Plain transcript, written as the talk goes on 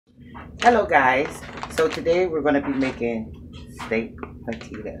Hello guys. So today we're going to be making steak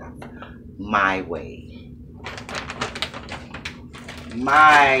fajitas my way.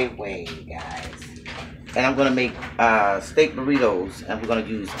 My way, guys. And I'm going to make steak burritos and we're going to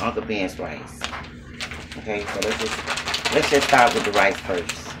use Uncle Ben's rice. Okay, so let's just start with the rice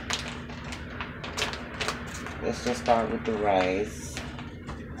first. Let's just start with the rice.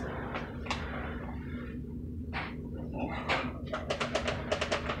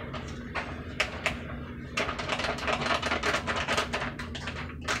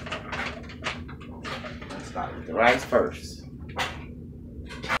 Let's start with the rice first.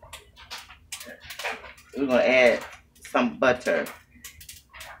 We're going to add some butter.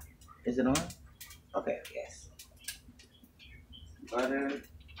 Is it on? Okay, yes. Butter.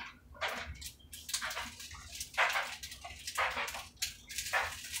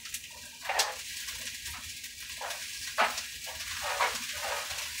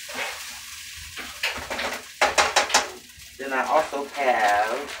 Then I also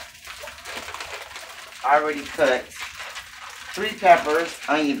have already cut 3 peppers,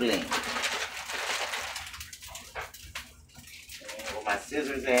 onion blend. And where my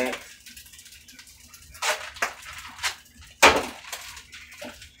scissors at?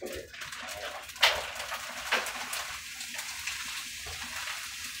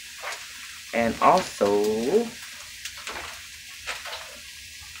 And also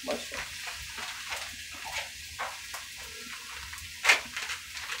mushroom.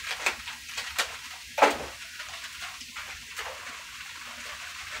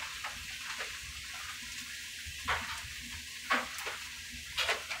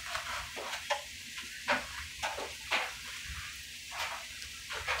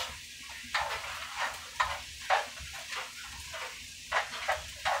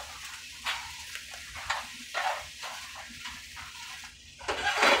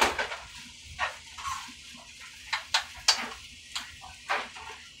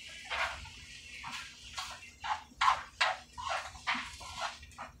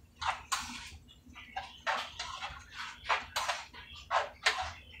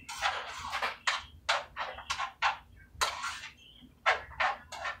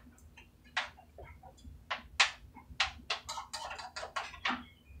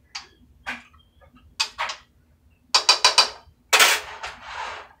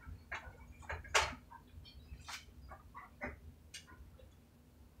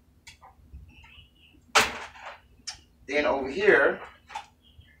 Then over here,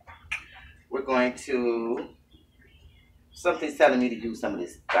 we're going to, something's telling me to use some of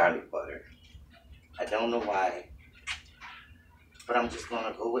this garlic butter. I don't know why, but I'm just going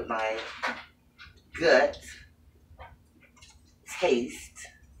to go with my gut taste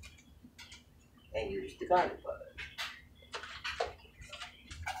and use the garlic butter.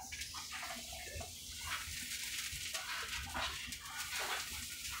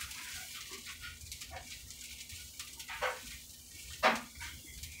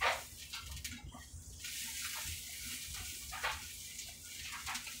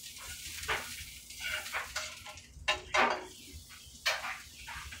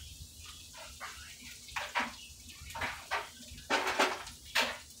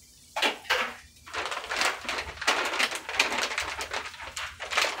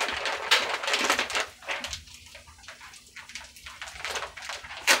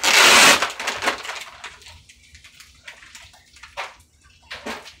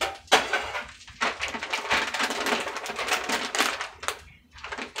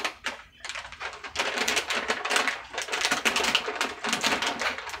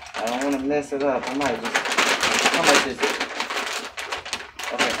 I don't want to mess it up. I might just, how much is it?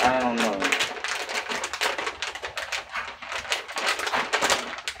 Okay, I don't know.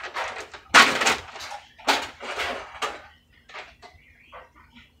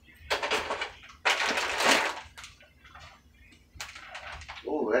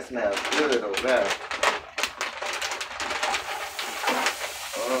 Ooh, that smells good over there.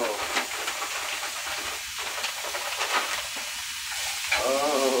 Oh.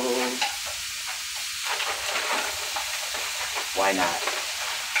 Oh. Why not?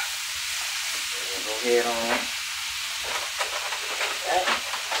 Go ahead on. That.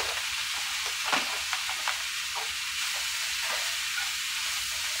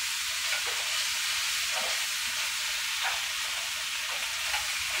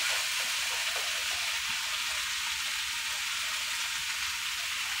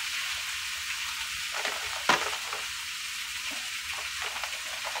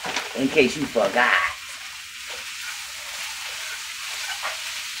 In case you forgot.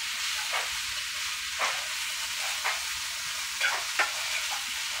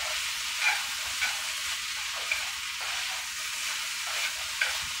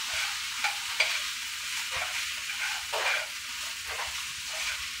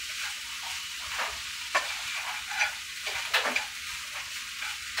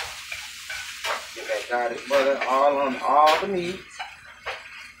 Put that garlic butter all on all the meat.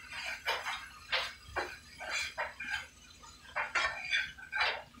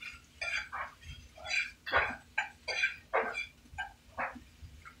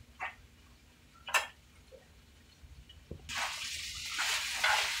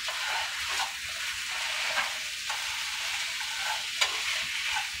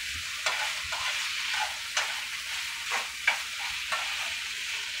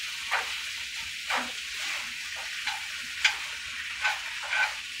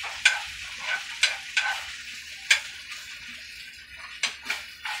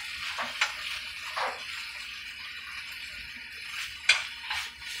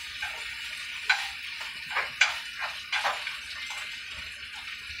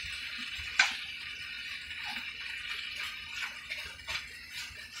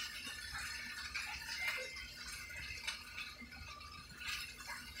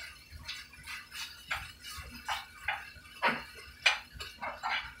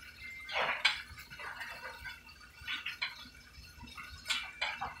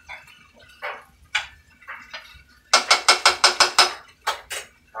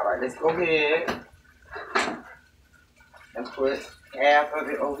 Alright, let's go ahead and put half of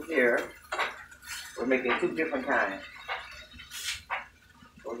it over here. We're making two different kinds.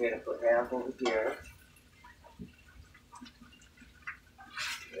 Go ahead and put half over here.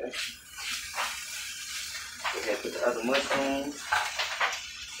 Yes. Go ahead and put the other mushrooms.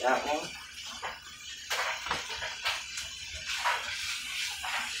 That one.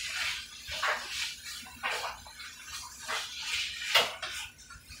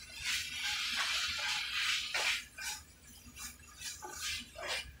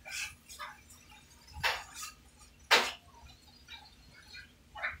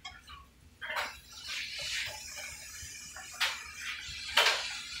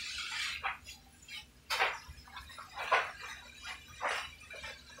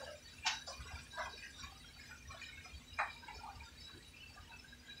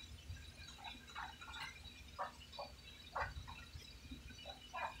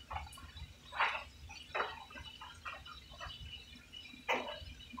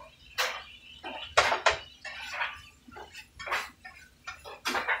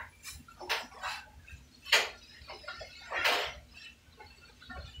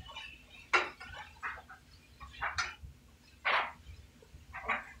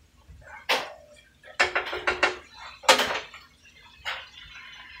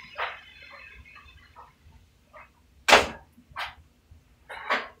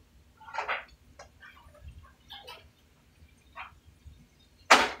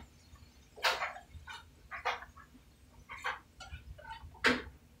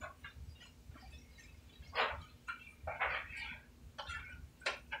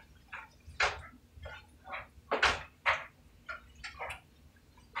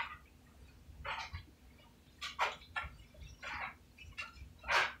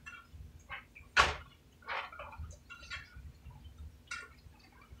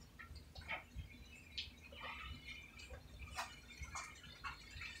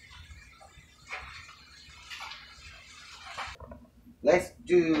 Let's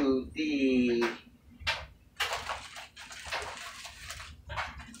do we're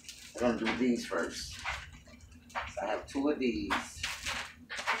gonna do these first. So I have two of these,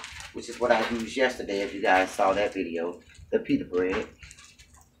 which is what I used yesterday, if you guys saw that video, the pita bread.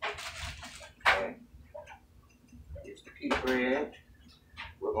 Okay. Here's the pita bread.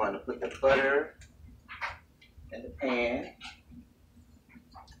 We're going to put the butter in the pan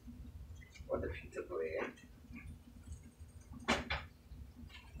for the pita bread.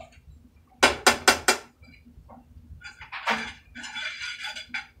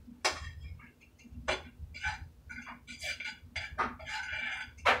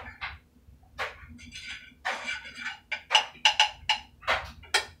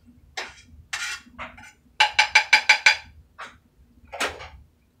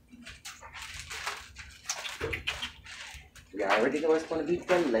 We already know it's going to be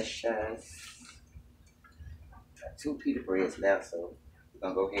delicious. Got two pita breads left, so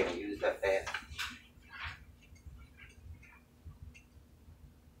we're going to go ahead and use up that.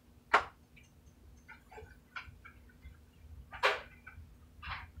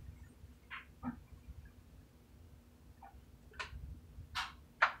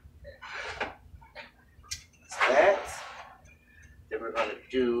 Then we're going to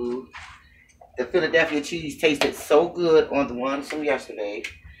do the Philadelphia cheese. Tasted so good on the ones from yesterday,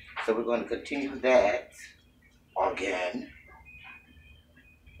 so we're going to continue that again.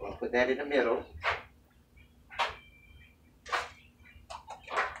 We're going to put that in the middle.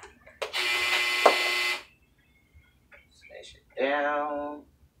 down.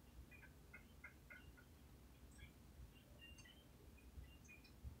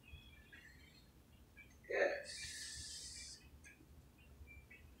 Yes.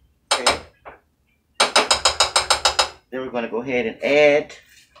 Okay. Then we're going to go ahead and add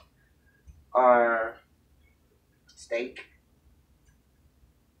our steak.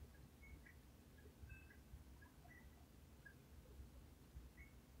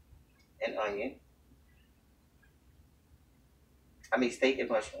 And onion. I mean steak and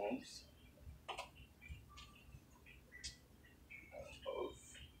mushrooms.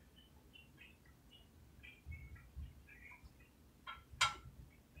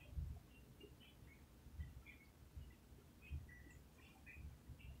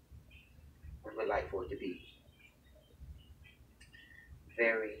 We would like for it to be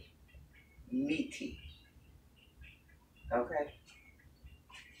very meaty. Okay.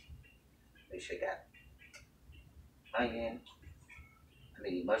 Make sure you got onion. I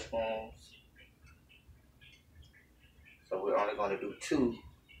mean mushrooms. So we're only going to do 2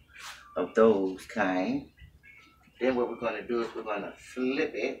 of those kind. Then what we're going to do is we're going to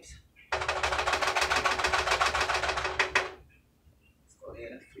flip it. Let's go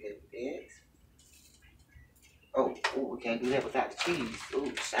ahead and flip it. Oh, we can't do that without the cheese. Oh,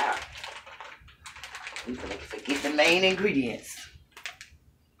 child. We can forget the main ingredients.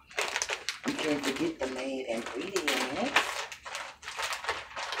 We can't forget the main ingredients.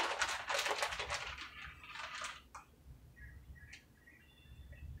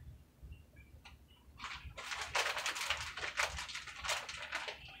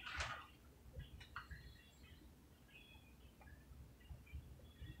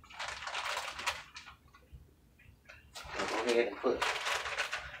 Go ahead and put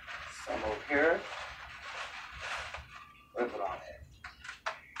some over here. We'll put all that.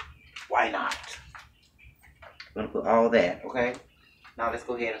 Why not? We're gonna put all that, okay? Now let's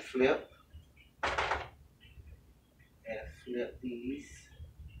go ahead and flip. And flip these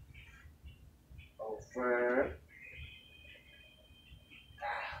over.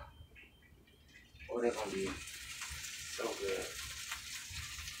 Oh, they're gonna be so good.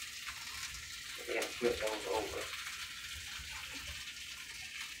 Go ahead and flip those over.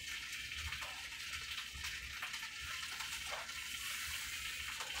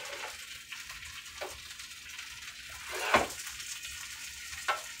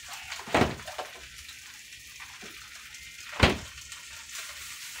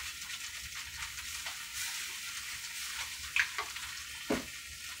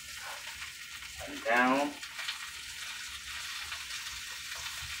 And down.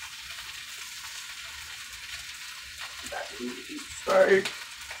 About to do the piece first.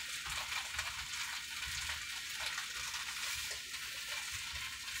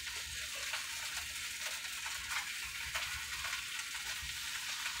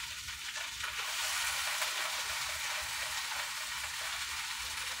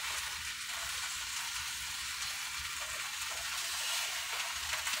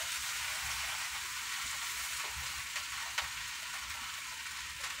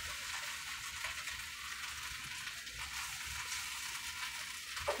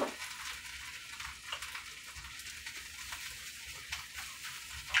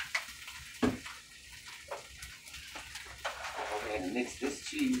 And mix this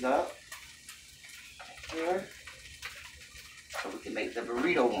cheese up here so we can make the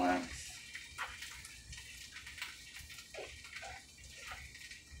burrito ones.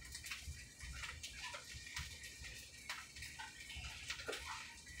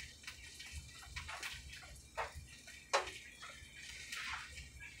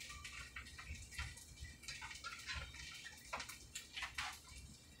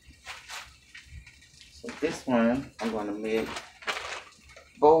 So this one, I'm going to make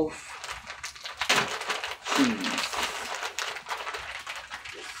both cheese.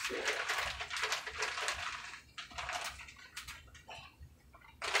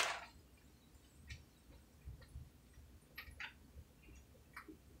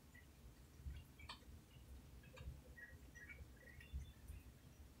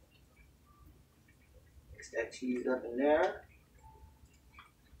 Mix that cheese up in there.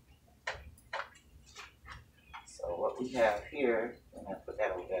 So what we have here, I'm going to put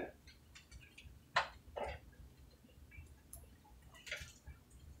that over there.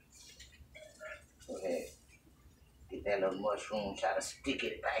 Go ahead. Get that little mushroom, try to stick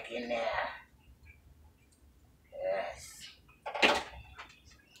it back in there. Yes.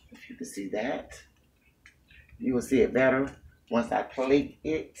 If you can see that, you will see it better once I plate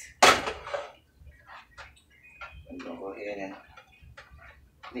it. I'm going to go ahead and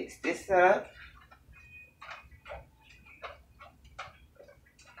mix this up.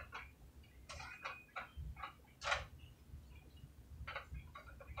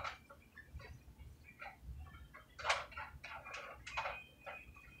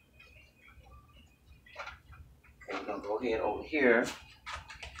 go ahead over here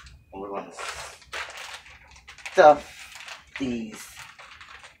and we're gonna stuff these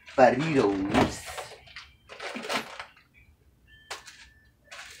burritos.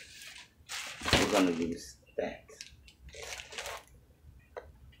 We're gonna use that.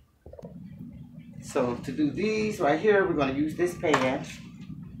 So to do these right here, we're gonna use this pan.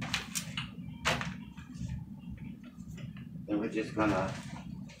 And we're just gonna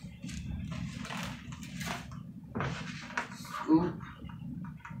scoop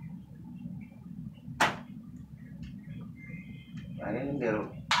right in the middle.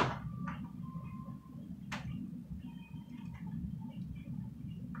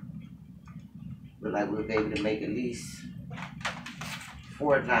 Look like we'll be able to make at least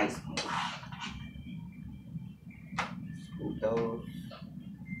 4 nice ones. Scoop those.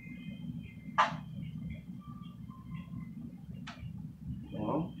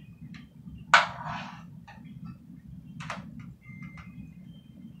 No.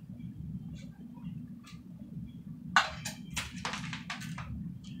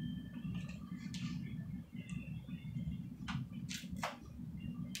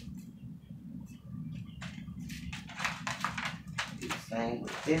 Do the same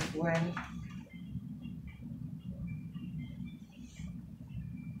with this one.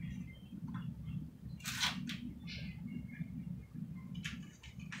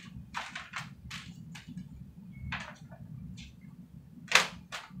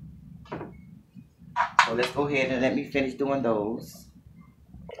 So let's go ahead and let me finish doing those.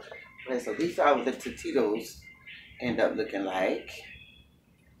 Okay, so these are what the Totitos end up looking like.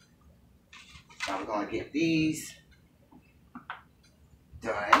 Now we're going to get these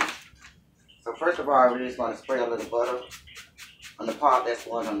done. So first of all, we're just going to spray a little butter on the part that's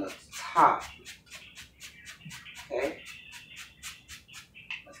one on the top. Okay.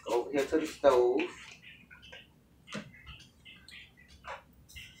 Let's go over here to the stove.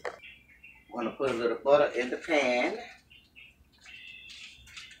 I'm going to put a little butter in the pan.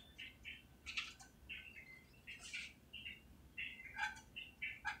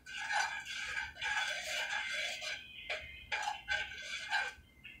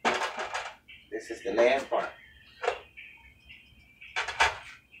 This is the last part.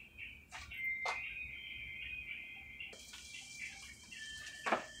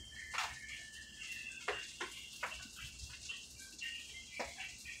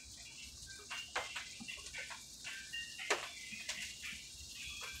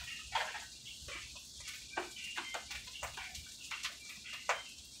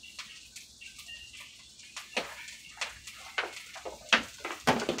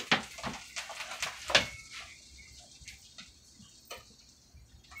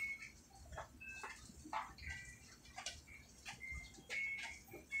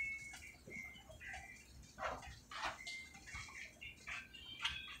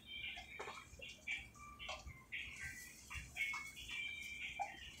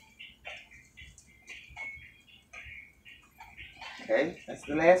 Okay, that's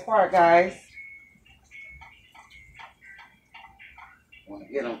the last part, guys. Want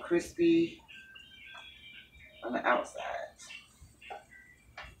to get them crispy on the outside.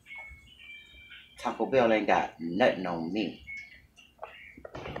 Taco Bell ain't got nothing on me.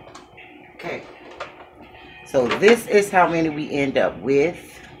 Okay, so this is how many we end up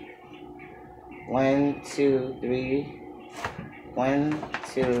with. 1, 2, 3. 1,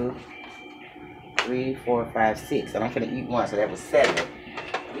 2, 3, 4, 5, 6. And I'm gonna eat one, so that was 7.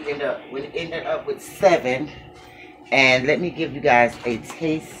 We ended up with 7. And let me give you guys a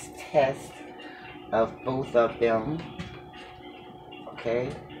taste test of both of them. Okay.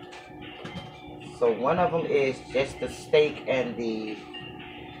 So one of them is just the steak and the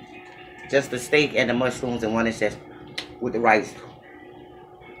mushrooms, and one is just with the rice.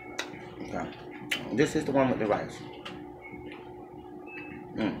 Okay. This is the one with the rice.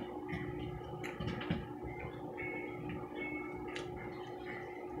 Mmm.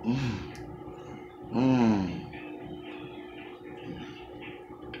 Mmm. Mmm.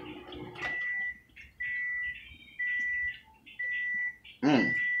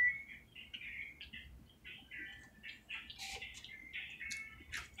 Mmm.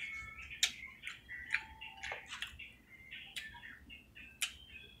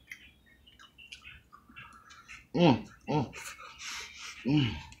 Mmm. Mmm.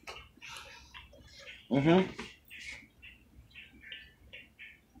 Mmm. Mm-hmm.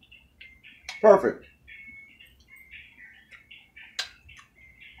 Perfect.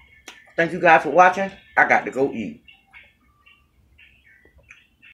 Thank you guys for watching. I got to go eat.